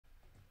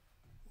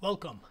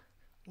Welcome.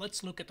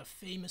 Let's look at the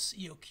famous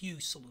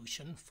EOQ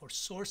solution for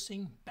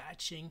sourcing,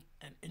 batching,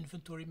 and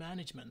inventory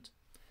management.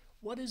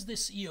 What is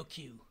this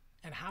EOQ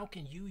and how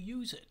can you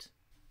use it?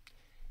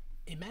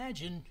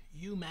 Imagine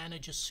you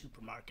manage a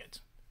supermarket.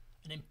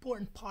 An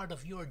important part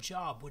of your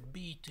job would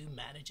be to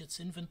manage its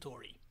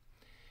inventory.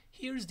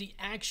 Here's the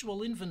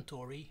actual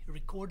inventory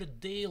recorded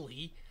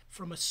daily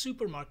from a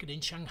supermarket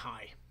in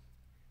Shanghai.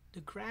 The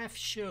graph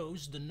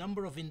shows the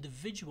number of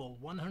individual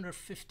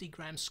 150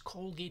 grams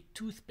Colgate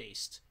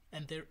toothpaste,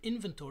 and their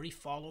inventory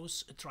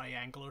follows a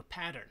triangular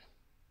pattern.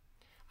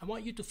 I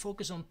want you to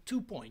focus on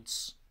 2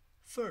 points.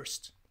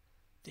 First,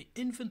 the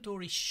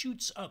inventory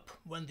shoots up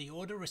when the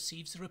order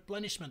receives a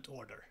replenishment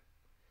order.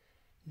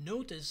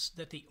 Notice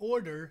that the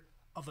order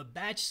of a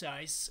batch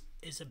size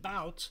is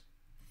about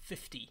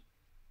 50.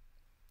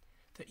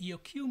 The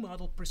EOQ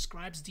model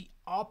prescribes the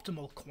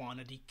optimal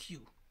quantity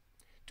Q.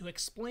 To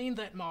explain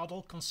that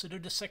model, consider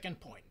the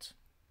second point.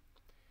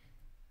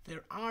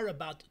 There are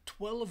about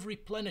 12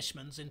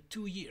 replenishments in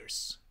 2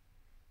 years,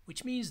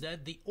 which means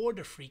that the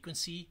order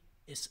frequency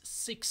is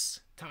 6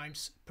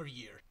 times per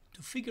year.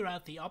 To figure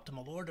out the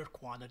optimal order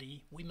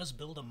quantity, we must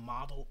build a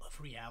model of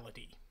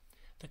reality.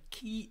 The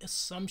key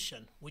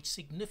assumption, which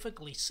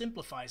significantly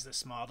simplifies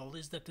this model,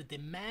 is that the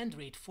demand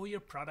rate for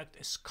your product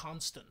is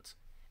constant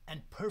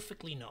and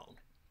perfectly known.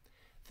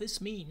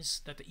 This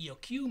means that the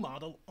EOQ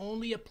model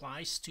only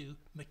applies to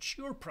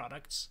mature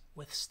products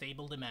with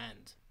stable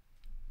demand.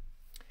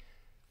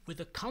 With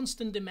a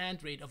constant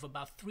demand rate of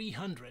about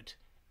 300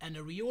 and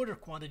a reorder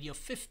quantity of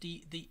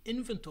 50, the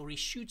inventory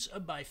shoots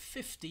up by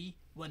 50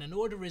 when an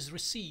order is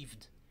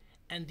received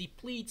and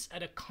depletes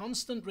at a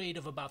constant rate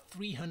of about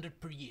 300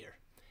 per year.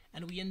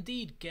 And we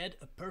indeed get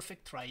a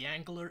perfect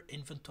triangular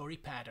inventory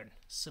pattern,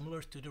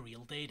 similar to the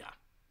real data.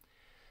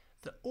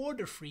 The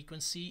order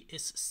frequency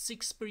is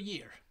 6 per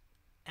year,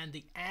 and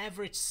the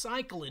average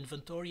cycle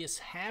inventory is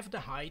half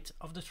the height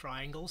of the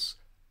triangles,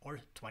 or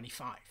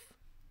 25.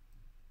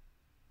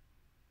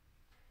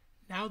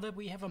 Now that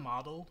we have a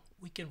model,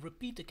 we can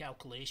repeat the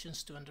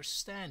calculations to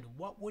understand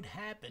what would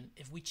happen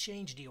if we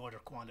change the order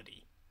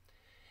quantity.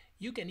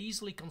 You can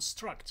easily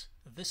construct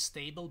this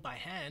table by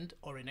hand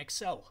or in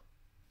Excel.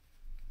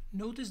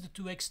 Notice the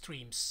two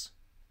extremes.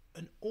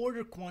 An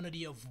order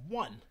quantity of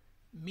 1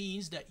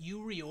 means that you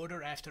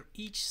reorder after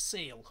each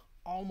sale,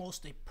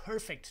 almost a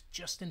perfect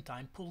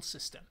just-in-time pull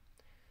system.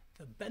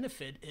 The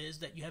benefit is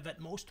that you have at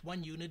most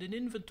 1 unit in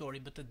inventory,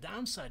 but the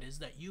downside is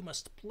that you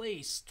must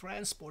place,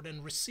 transport,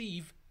 and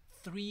receive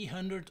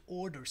 300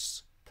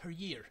 orders per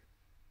year.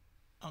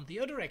 On the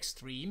other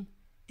extreme,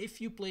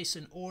 if you place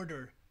an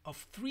order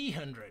of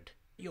 300,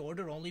 you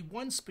order only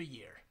once per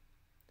year.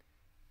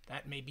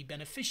 That may be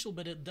beneficial,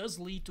 but it does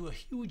lead to a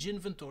huge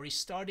inventory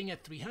starting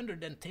at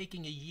 300 and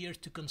taking a year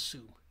to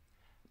consume.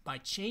 By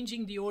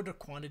changing the order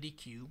quantity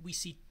Q, we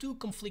see two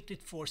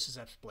conflicted forces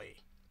at play.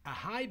 A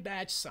high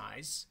batch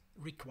size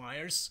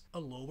requires a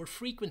lower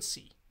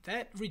frequency.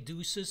 That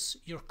reduces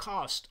your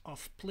cost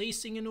of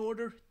placing an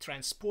order,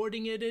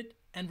 transporting it,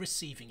 and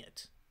receiving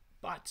it.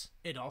 But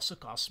it also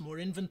costs more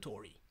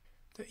inventory.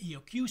 The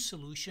EOQ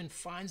solution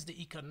finds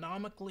the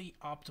economically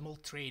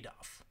optimal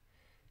trade-off.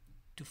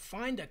 To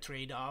find that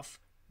trade-off,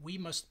 we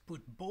must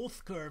put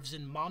both curves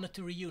in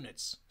monetary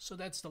units, so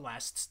that's the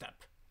last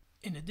step.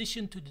 In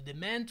addition to the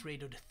demand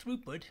rate or the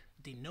throughput,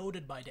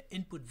 denoted by the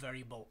input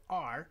variable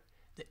R,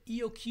 the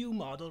EOQ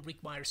model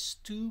requires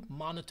two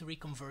monetary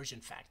conversion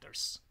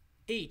factors.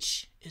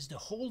 H is the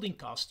holding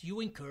cost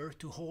you incur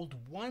to hold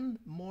one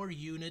more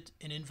unit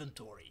in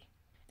inventory.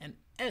 And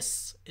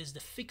S is the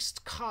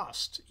fixed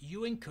cost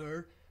you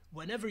incur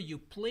whenever you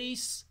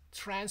place,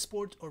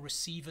 transport, or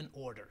receive an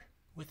order.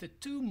 With the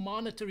two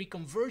monetary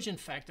conversion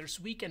factors,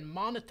 we can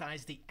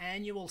monetize the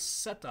annual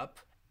setup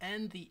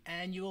and the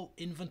annual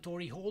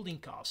inventory holding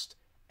cost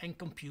and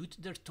compute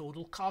their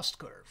total cost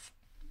curve.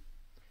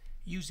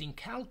 Using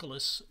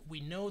calculus, we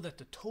know that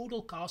the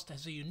total cost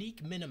has a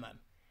unique minimum,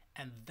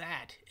 and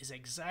that is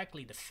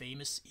exactly the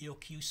famous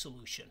EOQ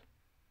solution.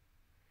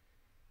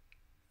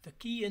 The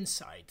key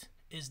insight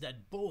is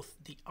that both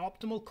the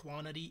optimal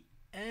quantity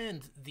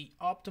and the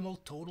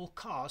optimal total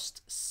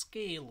cost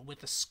scale with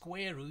the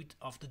square root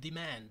of the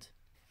demand,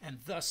 and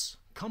thus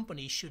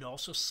companies should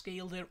also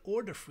scale their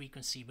order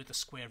frequency with the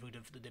square root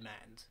of the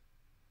demand.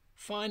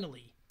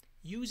 Finally,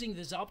 using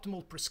this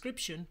optimal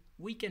prescription,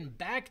 we can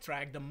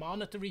backtrack the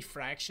monetary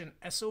fraction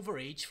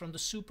S/H from the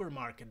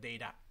supermarket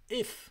data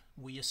if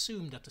we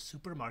assume that the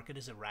supermarket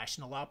is a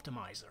rational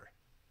optimizer.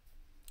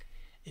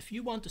 If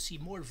you want to see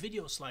more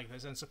videos like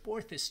this and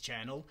support this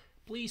channel,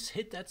 please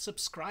hit that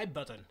subscribe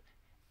button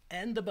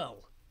and the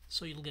bell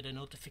so you'll get a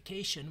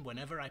notification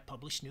whenever I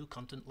publish new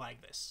content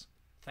like this.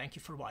 Thank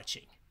you for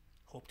watching.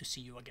 Hope to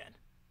see you again.